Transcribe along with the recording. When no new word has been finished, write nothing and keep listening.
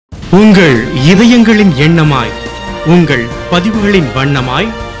உங்கள் இதயங்களின் எண்ணமாய், உங்கள் பதிவுகளின் வண்ணமாய்,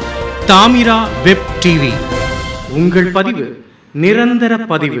 தாமிரா வெப் டிவி. உங்கள் பதிவு நிரந்தர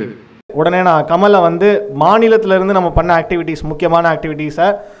பதிவு. உடனே நான் கமலை வந்து மாநிலத்திலேருந்து நம்ம பண்ண ஆக்டிவிட்டீஸ், முக்கியமான ஆக்டிவிட்டீஸை,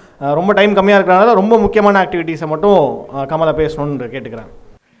 ரொம்ப டைம் கம்மியாக இருக்கிறனால ரொம்ப முக்கியமான ஆக்டிவிட்டீஸை மட்டும் கமலை பேசணுன்னு கேட்டுக்கிறேன்.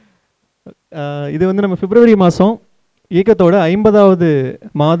 இது வந்து நம்ம பிப்ரவரி மாதம் இயக்கத்தோட 50வது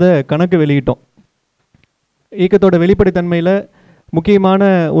மாத கணக்கு வெளியிட்டோம். இயக்கத்தோட வெளிப்படைத்தன்மையில் முக்கியமான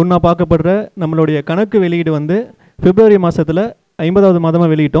ஒன்றா பார்க்கப்படுற நம்மளுடைய கணக்கு வெளியீடு வந்து பிப்ரவரி மாதத்தில் 50வது மாதமாக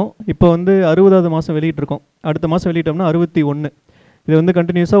வெளியிட்டோம். இப்போ வந்து 60வது மாதம் வெளியிட்டிருக்கோம். அடுத்த மாதம் வெளியிட்டோம்னா 61. இது வந்து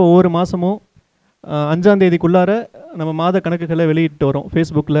கண்டினியூஸாக ஒவ்வொரு மாதமும் 5ஆம் தேதிக்குள்ளார நம்ம மாத கணக்குகளை வெளியிட்டு வரோம்.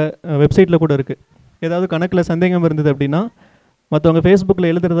 ஃபேஸ்புக்கில், வெப்சைட்டில் கூட இருக்குது. ஏதாவது கணக்கில் சந்தேகம் இருந்தது அப்படின்னா மற்றவங்க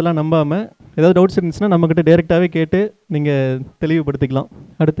ஃபேஸ்புக்கில் எழுதுறதெல்லாம் நம்பாமல், ஏதாவது டவுட்ஸ் இருந்துச்சுன்னா நம்மக்கிட்ட டேரெக்டாகவே கேட்டு நீங்கள் தெளிவுபடுத்திக்கலாம்.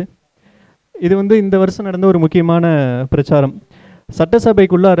 அடுத்து, இது வந்து இந்த வருஷம் நடந்த ஒரு முக்கியமான பிரச்சாரம்.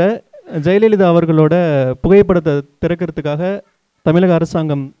 சட்டசபைக்குள்ளார ஜெயலலிதா அவர்களோட புகைப்படத்தை திறக்கிறதுக்காக தமிழக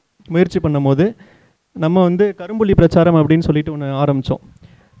அரசாங்கம் முயற்சி பண்ணும் போது நம்ம வந்து கரும்புள்ளி பிரச்சாரம் அப்படின்னு சொல்லிட்டு ஒன்று ஆரம்பித்தோம்.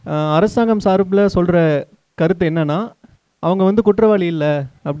 அரசாங்கம் சார்பில் சொல்கிற கருத்து என்னென்னா, அவங்க வந்து குற்றவாளி இல்லை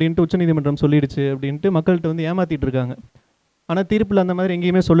அப்படின்ட்டு உச்சநீதிமன்றம் சொல்லிடுச்சு அப்படின்ட்டு மக்கள்கிட்ட வந்து ஏமாற்றிட்டு இருக்காங்க. ஆனால் தீர்ப்பில் அந்த மாதிரி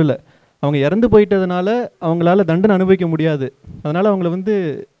எங்கேயுமே சொல்லலை. அவங்க இறந்து போயிட்டதுனால அவங்களால தண்டனை அனுபவிக்க முடியாது, அதனால் அவங்கள வந்து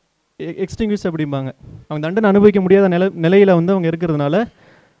எக்ஸ்டிங்விஷ் அப்படிம்பாங்க. அவங்க தண்டனை அனுபவிக்க முடியாத நிலையில் வந்து அவங்க இருக்கிறதுனால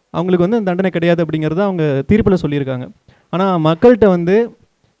அவங்களுக்கு வந்து தண்டனை கிடையாது அப்படிங்கிறத அவங்க தீர்ப்பில் சொல்லியிருக்காங்க. ஆனால் மக்கள்கிட்ட வந்து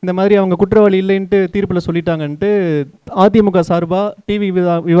இந்த மாதிரி அவங்க குற்றவாளி இல்லைன்ட்டு தீர்ப்பில் சொல்லிட்டாங்கன்ட்டு அதிமுக சார்பாக டிவி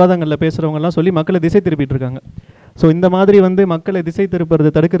விவாதங்களில் பேசுகிறவங்கலாம் சொல்லி மக்களை திசை திருப்பிட்டு இருக்காங்க. ஸோ இந்த மாதிரி வந்து மக்களை திசை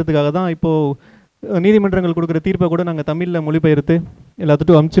திருப்புறதை தடுக்கிறதுக்காக தான் இப்போது நீதிமன்றங்கள் கொடுக்குற தீர்ப்பை கூட நாங்கள் தமிழில் மொழிபெயர்த்து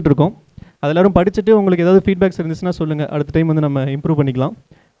எல்லாத்துட்டும் அனுப்பிச்சிட்ருக்கோம். அது எல்லோரும் படிச்சுட்டு உங்களுக்கு ஏதாவது ஃபீட்பேக்ஸ் இருந்துச்சுன்னா சொல்லுங்கள், அடுத்த டைம் வந்து நம்ம இம்ப்ரூவ் பண்ணிக்கலாம்.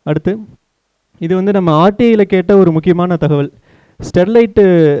 அடுத்து, இது வந்து நம்ம ஆர்டிஐயில் கேட்ட ஒரு முக்கியமான தகவல். ஸ்டெர்லைட்டு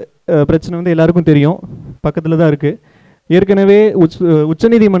பிரச்சனை வந்து எல்லாருக்கும் தெரியும், பக்கத்தில் தான் இருக்குது. ஏற்கனவே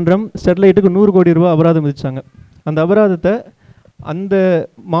உச்சநீதிமன்றம் ஸ்டெர்லைட்டுக்கு 100 கோடி ரூபா அபராதம் விதிச்சாங்க. அந்த அபராதத்தை அந்த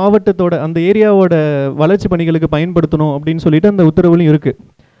மாவட்டத்தோட, அந்த ஏரியாவோட வளர்ச்சி பணிகளுக்கு பயன்படுத்தணும் அப்படின்னு சொல்லிட்டு அந்த உத்தரவுலையும் இருக்குது.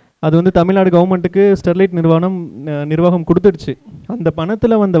 அது வந்து தமிழ்நாடு கவர்மெண்ட்டுக்கு ஸ்டெர்லைட் நிர்வாகம் கொடுத்துடுச்சு. அந்த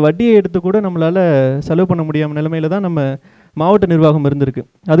பணத்தில் வந்த வட்டியை எடுத்து கூட நம்மளால் செலவு பண்ண முடியாமல் நிலைமையில தான் நம்ம மாவட்ட நிர்வாகம் இருந்திருக்கு.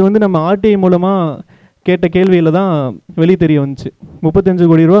 அது வந்து நம்ம ஆர்டிஐ மூலமாக கேட்ட கேள்வியில் தான் வெளியே தெரிய வந்துச்சு. 35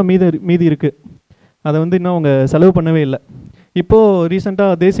 கோடி ரூபா மீதி இருக்குது. அதை வந்து இன்னும் அவங்க செலவு பண்ணவே இல்லை. இப்போது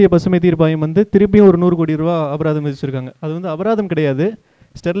ரீசெண்டாக தேசிய பசுமை தீர்ப்பாயம் வந்து திருப்பியும் ஒரு 100 கோடி ரூபா அபராதம் விதிச்சிருக்காங்க. அது வந்து அபராதம் கிடையாது,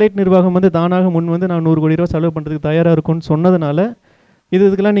 ஸ்டெர்லைட் நிர்வாகம் வந்து தானாக முன் வந்து நான் 100 கோடி ரூபா செலவு பண்ணுறதுக்கு தயாராக இருக்கும்னு சொன்னதுனால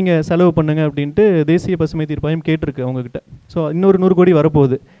இதுக்கெல்லாம் நீங்கள் செலவு பண்ணுங்கள் அப்படின்ட்டு தேசிய பசுமை தீர்ப்பாயம் கேட்டிருக்கு அவங்கக்கிட்ட. ஸோ இன்னொரு 100 கோடி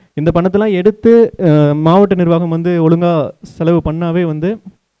வரப்போகுது. இந்த பணத்தெல்லாம் எடுத்து மாவட்ட நிர்வாகம் வந்து ஒழுங்காக செலவு பண்ணாவே வந்து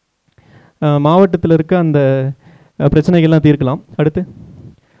மாவட்டத்தில் இருக்க அந்த பிரச்சனைகள்லாம் தீர்க்கலாம். அடுத்து,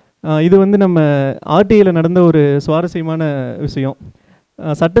 இது வந்து நம்ம ஆர்டிஐயில் நடந்த ஒரு சுவாரஸ்யமான விஷயம்.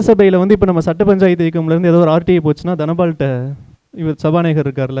 சட்டசபையில் வந்து இப்போ நம்ம சட்ட பஞ்சாயத்து இயக்கம்லேருந்து ஏதோ ஒரு ஆர்டிஐ போச்சுன்னா தனபால்கிட்ட இவர் சபாநாயகர்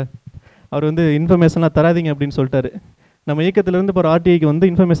இருக்கார்ல, அவர் வந்து இன்ஃபர்மேஷன்லாம் தராதிங்க அப்படின்னு சொல்லிட்டாரு. நம்ம இயக்கத்திலேருந்து இப்போ ஆர்டிஐக்கு வந்து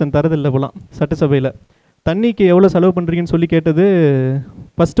இன்ஃபர்மேஷன் தரதில்லை போகலாம். சட்டசபையில் தண்ணிக்கு எவ்வளோ செலவு பண்ணுறீங்கன்னு சொல்லி கேட்டது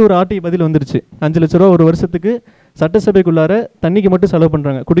ஃபஸ்ட்டு ஒரு ஆர்டிஐ பதில் வந்துருச்சு. 5 லட்ச ரூபா ஒரு வருஷத்துக்கு சட்டசபைக்குள்ளார தண்ணிக்கு மட்டும் செலவு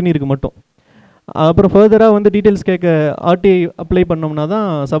பண்ணுறாங்க, குடிநீருக்கு மட்டும். அப்புறம் ஃபர்தராக வந்து டீட்டெயில்ஸ் கேட்க ஆர்டிஐ அப்ளை பண்ணோம்னா தான்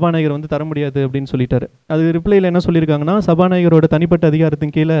சபாநாயகர் வந்து தர முடியாது அப்படின்னு சொல்லிட்டாரு. அது ரிப்ளையில் என்ன சொல்லியிருக்காங்கன்னா, சபாநாயகரோட தனிப்பட்ட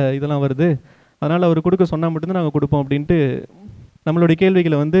அதிகாரத்தின் கீழே இதெல்லாம் வருது, அதனால் அவர் கொடுக்க சொன்னால் மட்டும்தான் நாங்கள் கொடுப்போம் அப்படின்ட்டு நம்மளுடைய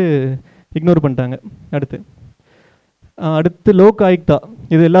கேள்விகளை வந்து இக்னோர் பண்ணிட்டாங்க. அடுத்து லோக் ஆயுக்தா,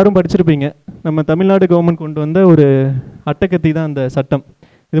 இது எல்லாரும் படிச்சிருப்பீங்க. நம்ம தமிழ்நாடு கவர்மெண்ட் கொண்டு வந்த ஒரு அட்டக்கத்தி தான் அந்த சட்டம்.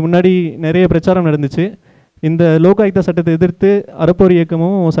 இது முன்னாடி நிறைய பிரச்சாரம் நடந்துச்சு. இந்த லோக் ஆயுக்தா சட்டத்தை எதிர்த்து அறப்போர்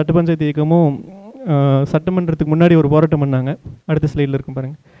இயக்கமும் சட்ட பஞ்சாயத்து இயக்கமும் சட்டமன்றத்துக்கு முன்னாடி ஒரு போராட்டம் பண்ணாங்க. அடுத்த ஸ்லைடில் இருக்கும்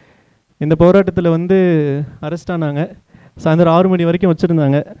பாருங்கள். இந்த போராட்டத்தில் வந்து அரெஸ்ட் ஆனாங்க. சாயந்தரம் 6 மணி வரைக்கும்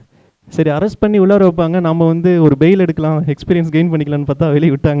வச்சுருந்தாங்க. சரி, அரெஸ்ட் பண்ணி உள்ளார வைப்பாங்க, நம்ம வந்து ஒரு பெயில் எடுக்கலாம், எக்ஸ்பீரியன்ஸ் கெயின் பண்ணிக்கலான்னு பார்த்தா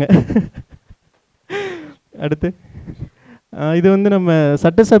வெளியே விட்டாங்க. அடுத்து, இது வந்து நம்ம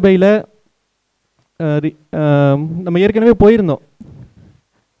சட்டசபையில் நம்ம ஏற்கனவே போயிருந்தோம்.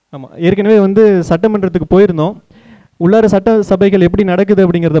 ஆமாம், ஏற்கனவே வந்து சட்டமன்றத்துக்கு போயிருந்தோம். உள்ளார சட்டசபைகள் எப்படி நடக்குது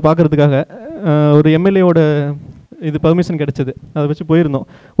அப்படிங்கிறத பார்க்குறதுக்காக ஒரு எம்எல்ஏவோட இது பர்மிஷன் கிடச்சிது, அதை வச்சு போயிருந்தோம்.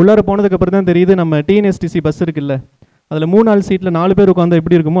 உள்ளார போனதுக்கப்புறம் தான் தெரியுது, நம்ம டிஎன்எஸ்டிசி பஸ் இருக்குல்ல, அதில் 3 ஆள் சீட்டில் 4 பேர் உட்காந்தா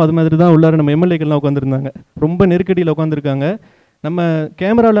எப்படி இருக்குமோ அது மாதிரி தான் உள்ளார நம்ம எம்எல்ஏக்கள்லாம் உட்காந்துருந்தாங்க. ரொம்ப நெருக்கடியில் உட்காந்துருக்காங்க. நம்ம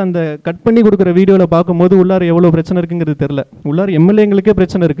கேமராவில் அந்த கட் பண்ணி கொடுக்குற வீடியோவில் பார்க்கும்போது உள்ளார எவ்வளோ பிரச்சனை இருக்குங்கிறது தெரில. உள்ளார எம்எல்ஏங்களுக்கே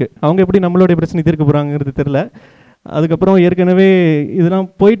பிரச்சனை இருக்குது, அவங்க எப்படி நம்மளுடைய பிரச்சனை தீர்க்க போகிறாங்கிறது தெரில. அதுக்கப்புறம் ஏற்கனவே இதெல்லாம்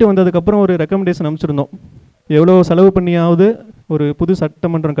போயிட்டு வந்ததுக்கப்புறம் ஒரு ரெக்கமெண்டேஷன் அனுப்பிச்சிருந்தோம், எவ்வளோ செலவு பண்ணியாவது ஒரு புது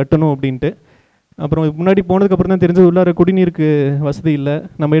சட்டமன்றம் கட்டணும் அப்படின்ட்டு. அப்புறம் முன்னாடி போனதுக்கப்புறம் தான் தெரிஞ்சது உள்ளார குடிநீருக்கு வசதி இல்லை,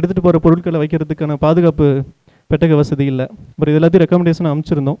 நம்ம எடுத்துகிட்டு போகிற பொருட்களை வைக்கிறதுக்கான பாதுகாப்பு பெட்டக வசதி இல்லை. அப்புறம் இது எல்லாத்தையும் ரெக்கமெண்டேஷன்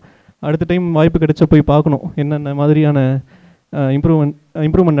அமைச்சிருந்தோம். அடுத்த டைம் வாய்ப்பு கிடைச்சா போய் பார்க்கணும் என்னென்ன மாதிரியான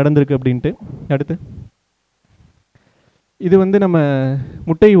இம்ப்ரூவ்மெண்ட் நடந்திருக்கு அப்படின்ட்டு. அடுத்து இது வந்து நம்ம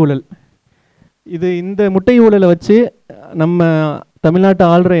முட்டை ஊழல். இந்த முட்டை ஊழலை வச்சு நம்ம தமிழ்நாட்டை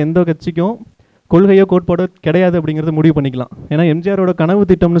ஆள்ற எந்த கட்சிக்கும் கொள்கையோ கோட்பாடோ கிடையாது அப்படிங்கிறத முடிவு பண்ணிக்கலாம். ஏன்னா எம்ஜிஆரோட கனவு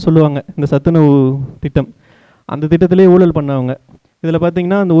திட்டம்னு சொல்லுவாங்க இந்த சத்துணவு திட்டம். அந்த திட்டத்திலே ஊழல் பண்ணவங்க. இதில்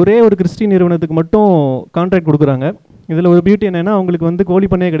பார்த்தீங்கன்னா அந்த ஒரே ஒரு கிறிஸ்டின் நிறுவனத்துக்கு மட்டும் கான்ட்ராக்ட் கொடுக்குறாங்க. இதில் ஒரு பியூட்டி என்னென்னா அவங்களுக்கு வந்து கோழி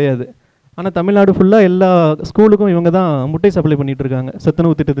பண்ணையே கிடையாது. ஆனால் தமிழ்நாடு ஃபுல்லாக எல்லா ஸ்கூலுக்கும் இவங்க தான் முட்டை சப்ளை பண்ணிகிட்டு இருக்காங்க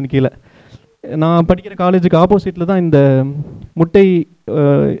சத்துணவு திட்டத்தின் கீழே. நான் படிக்கிற காலேஜுக்கு ஆப்போசிட்டில் தான் இந்த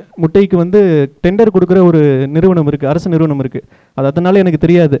முட்டைக்கு வந்து டெண்டர் கொடுக்குற ஒரு நிறுவனம் இருக்குது, அரசு நிறுவனம் இருக்குது. அது அதனால எனக்கு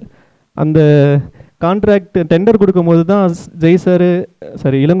தெரியாது. அந்த கான்ட்ராக்ட் டெண்டர் கொடுக்கும்போது தான் Jai sir,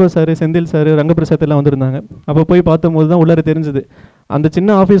 Ilango sir, Senthil sir, ரங்கபிரசாத் எல்லாம் வந்திருந்தாங்க. அப்போ போய் பார்த்தபோது தான் உள்ளார தெரிஞ்சுது அந்த சின்ன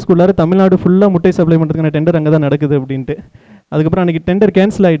ஆஃபீஸ்க்குள்ளார தமிழ்நாடு ஃபுல்லாக முட்டை சப்ளை பண்ணுறதுக்கான டெண்டர் அங்கே தான் நடக்குது அப்படின்ட்டு. அதுக்கப்புறம் அன்றைக்கி டெண்டர்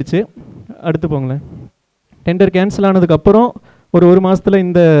கேன்சல் ஆகிடுச்சு. அடுத்து போங்களேன். டெண்டர் கேன்சல் ஆனதுக்கப்புறம் ஒரு மாதத்தில்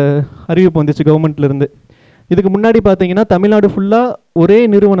இந்த அறிவிப்பு வந்துச்சு கவர்மெண்ட்லேருந்து. இதுக்கு முன்னாடி பார்த்தீங்கன்னா தமிழ்நாடு ஃபுல்லாக ஒரே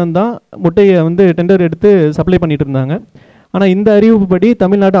நிறுவனம் தான் முட்டையை வந்து டெண்டர் எடுத்து சப்ளை பண்ணிகிட்டு இருந்தாங்க. ஆனால் இந்த அறிவிப்புப்படி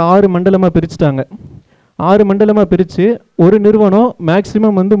தமிழ்நாடு 6 மண்டலமாக பிரிச்சுட்டாங்க. 6 மண்டலமாக பிரித்து ஒரு நிறுவனம்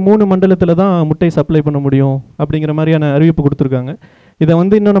மேக்ஸிமம் வந்து 3 மண்டலத்தில் தான் முட்டை சப்ளை பண்ண முடியும் அப்படிங்கிற மாதிரியான அறிவிப்பு கொடுத்துருக்காங்க. இதை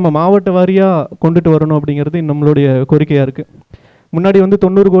வந்து இன்னும் நம்ம மாவட்ட வாரியாக கொண்டுட்டு வரணும் அப்படிங்கிறது நம்மளுடைய கோரிக்கையாக இருக்குது. முன்னாடி வந்து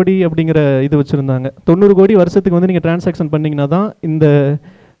 90 கோடி அப்படிங்கிற இது வச்சுருந்தாங்க. 90 கோடி வருஷத்துக்கு வந்து நீங்கள் டிரான்சாக்ஷன் பண்ணிங்கன்னா தான் இந்த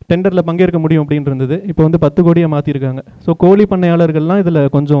டெண்டரில் பங்கேற்க முடியும் அப்படின்னு இருந்தது. இப்போ வந்து 10 கோடியாக மாற்றிருக்காங்க. ஸோ கோழி பண்ணையாளர்கள்லாம் இதில்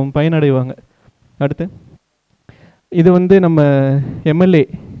கொஞ்சம் பயனடைவாங்க. அடுத்து இது வந்து நம்ம எம்எல்ஏ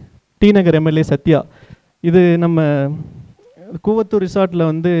டி நகர் எம்எல்ஏ சத்யா. இது நம்ம கூவத்தூர் ரிசார்ட்டில்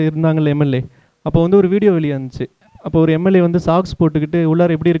வந்து இருந்தாங்கல்ல எம்எல்ஏ. அப்போ வந்து ஒரு வீடியோ வெளியே இருந்துச்சு. அப்போ ஒரு எம்எல்ஏ வந்து சாக்ஸ் போட்டுக்கிட்டு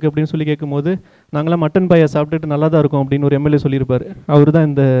உள்ளார எப்படி இருக்குது அப்படின்னு சொல்லி கேட்கும்போது நாங்களாம் மட்டன் பாயை சாப்பிட்டுட்டு நல்லா தான் இருக்கும் அப்படின்னு ஒரு எம்எல்ஏ சொல்லியிருப்பார். அவர் தான்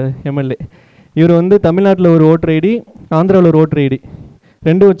இந்த எம்எல்ஏ. இவர் வந்து தமிழ்நாட்டில் ஒரு ஓட்டர் ஐடி, ஆந்திராவில் ஒரு ஓட்டர் ஐடி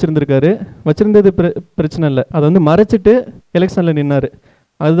ரெண்டும் வச்சுருந்துருக்காரு. வச்சுருந்தது பிரச்சனை இல்லை, அதை வந்து மறைச்சிட்டு எலெக்ஷனில் நின்னார்.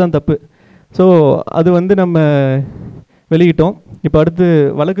 அதுதான் தப்பு. ஸோ அது வந்து நம்ம வெளியிட்டோம். இப்போ அடுத்து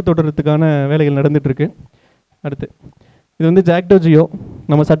வழக்கு தொடர்றதுக்கான வேலைகள் நடந்துகிட்ருக்கு. அடுத்து இது வந்து ஜாக்டோ ஜியோ.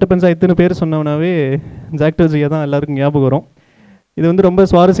 நம்ம சட்ட பஞ்சாயத்துன்னு பேர் சொன்னோம்னாவே ஜாக்டோ ஜியோ தான் எல்லாருக்கும் ஞாபகம் வரும். இது வந்து ரொம்ப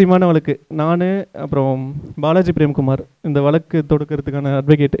சுவாரஸ்யமான வழக்கு. நான் அப்புறம் பாலாஜி பிரேம்குமார் இந்த வழக்கு தொடுக்கிறதுக்கான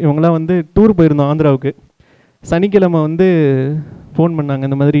அட்வொகேட் இவங்களாம் வந்து டூர் போயிருந்தோம் ஆந்திராவுக்கு. சனிக்கிழமை வந்து ஃபோன் பண்ணாங்க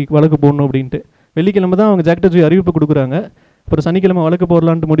இந்த மாதிரி வழக்கு போடணும் அப்படின்ட்டு. வெள்ளிக்கிழமை தான் அவங்க ஜாக்டோ ஜியோ அறிவிப்பு கொடுக்குறாங்க. அப்புறம் சனிக்கிழமை வழக்கு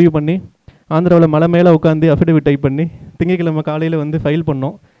போடலான்ட்டு முடிவு பண்ணி ஆந்திராவில் மலை மேலே உட்காந்து அஃபிடவிட் டைப் பண்ணி திங்கக்கிழமை காலையில் வந்து ஃபைல்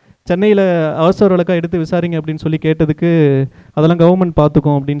பண்ணோம். சென்னையில் அவசர வழக்காக எடுத்து விசாரிங்க அப்படின்னு சொல்லி கேட்டதுக்கு அதெல்லாம் கவர்மெண்ட்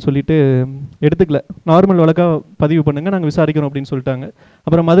பார்த்துக்கும் அப்படின்னு சொல்லிட்டு எடுத்துக்கல. நார்மல் வழக்காக பதிவு பண்ணுங்கள், நாங்கள் விசாரிக்கிறோம் அப்படின்னு சொல்லிட்டாங்க.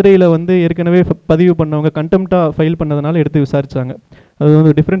 அப்புறம் மதுரையில் வந்து ஏற்கனவே பதிவு பண்ணவங்க கண்டெம்ட்டாக ஃபைல் பண்ணதுனால எடுத்து விசாரித்தாங்க. அது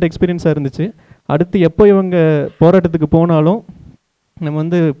வந்து டிஃப்ரெண்ட் எக்ஸ்பீரியன்ஸாக இருந்துச்சு. அடுத்து எப்போ இவங்க போராட்டத்துக்கு போனாலும் நம்ம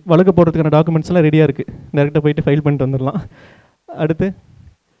வந்து வழக்கு போடுறதுக்கான டாக்குமெண்ட்ஸ்லாம் ரெடியாக இருக்குது, டேரெக்டாக போயிட்டு ஃபைல் பண்ணிட்டு வந்துடலாம். அடுத்து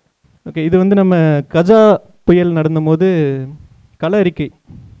ஓகே, இது வந்து நம்ம கஜா புயல் நடந்தபோது கள அறிக்கை,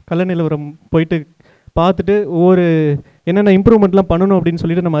 கள நிலவரம் போயிட்டு பார்த்துட்டு ஒவ்வொரு என்னென்ன இம்ப்ரூவ்மெண்ட்லாம் பண்ணணும் அப்படின்னு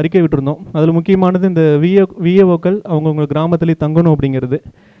சொல்லிட்டு நம்ம அறிக்கை விட்டுருந்தோம். அதில் முக்கியமானது இந்த விஏஓக்கள் அவங்கவுங்க கிராமத்துலேயே தங்கணும் அப்படிங்கிறது.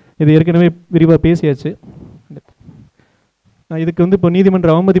 இது ஏற்கனவே விரிவாக பேசியாச்சு. இதுக்கு வந்து இப்போ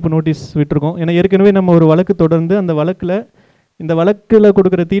நீதிமன்ற அவமதிப்பு நோட்டீஸ் விட்டுருக்கோம். ஏன்னா ஏற்கனவே நம்ம ஒரு வழக்கு தொடர்ந்து அந்த இந்த வழக்கில்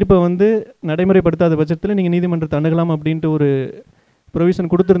கொடுக்குற தீர்ப்பை வந்து நடைமுறைப்படுத்தாத பட்சத்தில் நீங்கள் நீதிமன்றத்தை அணுகலாம் அப்படின்ட்டு ஒரு ப்ரொவிஷன்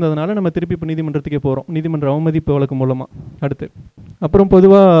கொடுத்துருந்ததுனால நம்ம திருப்பி இப்போ நீதிமன்றத்துக்கே போகிறோம், நீதிமன்ற அவமதிப்பு வழக்கு மூலமாக. அடுத்து அப்புறம்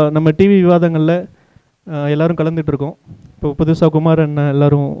பொதுவாக நம்ம டிவி விவாதங்களில் எல்லோரும் கலந்துகிட்ருக்கோம். இப்போ புதுசாக குமார் அண்ணன்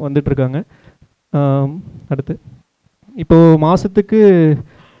எல்லோரும் வந்துட்டுருக்காங்க. அடுத்து இப்போது மாதத்துக்கு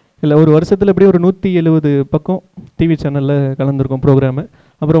இல்லை ஒரு வருஷத்தில் எப்படியும் ஒரு 170 பக்கம் டிவி சேனலில் கலந்துருக்கோம் ப்ரோக்ராமு.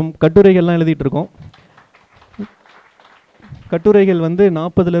 அப்புறம் கட்டுரைகள்லாம் எழுதிட்டுருக்கோம். கட்டுரைகள் வந்து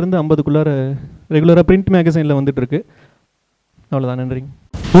 40லேருந்து 50க்குள்ளார ரெகுலராக பிரிண்ட் மேகசைனில் வந்துட்டுருக்கு. அவ்வளோதான், நன்றி.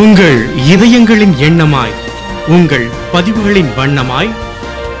 உங்கள் இதயங்களின் எண்ணமாய், உங்கள் பதிவுகளின் வண்ணமாய்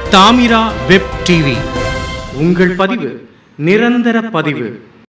தாமிரா வெப் டிவி. உங்கள் பதிவு நிரந்தர பதிவு.